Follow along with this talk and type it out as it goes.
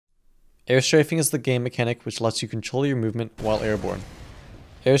Airstrafing is the game mechanic which lets you control your movement while airborne.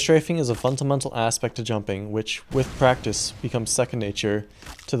 Airstrafing is a fundamental aspect to jumping which, with practice, becomes second nature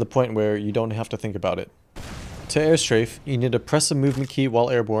to the point where you don't have to think about it. To airstrafe, you need to press a movement key while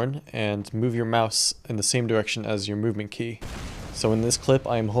airborne and move your mouse in the same direction as your movement key. So in this clip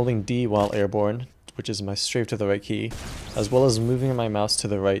I am holding D while airborne, which is my strafe to the right key, as well as moving my mouse to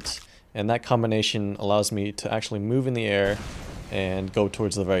the right, and that combination allows me to actually move in the air and go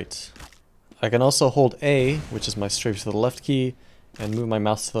towards the right. I can also hold A, which is my strafe to the left key, and move my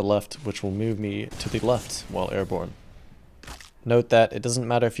mouse to the left, which will move me to the left while airborne. Note that it doesn't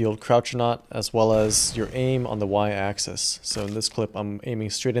matter if you hold crouch or not, as well as your aim on the Y-axis. So in this clip I'm aiming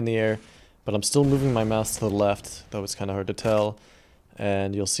straight in the air, but I'm still moving my mouse to the left, though it's kind of hard to tell,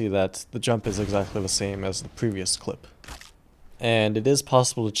 and you'll see that the jump is exactly the same as the previous clip. And it is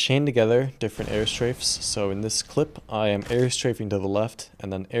possible to chain together different airstrafes, so in this clip I am airstrafing to the left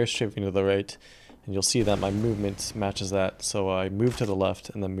and then airstrafing to the right, and you'll see that my movement matches that, so I move to the left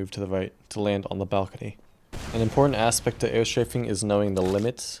and then move to the right to land on the balcony. An important aspect to airstrafing is knowing the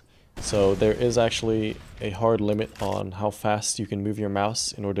limits, so there is actually a hard limit on how fast you can move your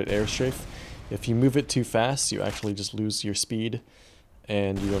mouse in order to airstrafe. If you move it too fast, you actually just lose your speed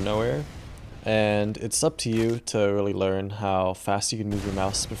and you go nowhere. And it's up to you to really learn how fast you can move your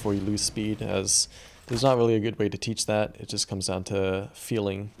mouse before you lose speed, as there's not really a good way to teach that. It just comes down to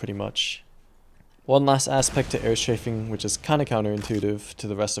feeling, pretty much. One last aspect to airstrafing, which is kind of counterintuitive to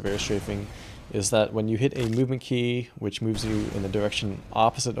the rest of airstrafing, is that when you hit a movement key which moves you in the direction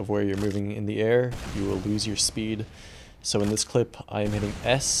opposite of where you're moving in the air, you will lose your speed. So in this clip I am hitting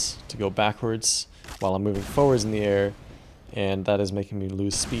S to go backwards while I'm moving forwards in the air, and that is making me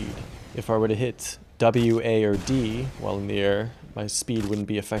lose speed. If I were to hit W, A, or D while in the air, my speed wouldn't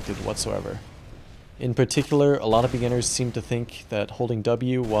be affected whatsoever. In particular, a lot of beginners seem to think that holding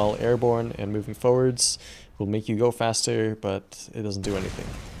W while airborne and moving forwards will make you go faster, but it doesn't do anything.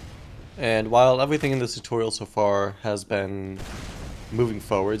 And while everything in this tutorial so far has been moving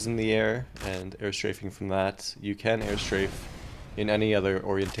forwards in the air and airstrafing from that, you can airstrafe in any other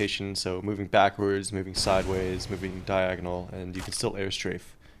orientation, so moving backwards, moving sideways, moving diagonal, and you can still airstrafe.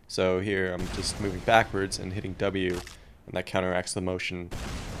 So here I'm just moving backwards and hitting W, and that counteracts the motion,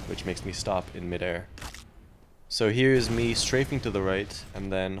 which makes me stop in midair. So here is me strafing to the right,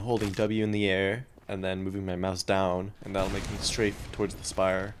 and then holding W in the air, and then moving my mouse down, and that'll make me strafe towards the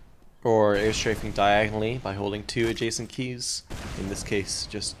spire. Or airstrafing diagonally by holding two adjacent keys, in this case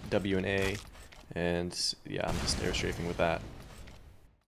just W and A, and yeah, I'm just airstrafing with that.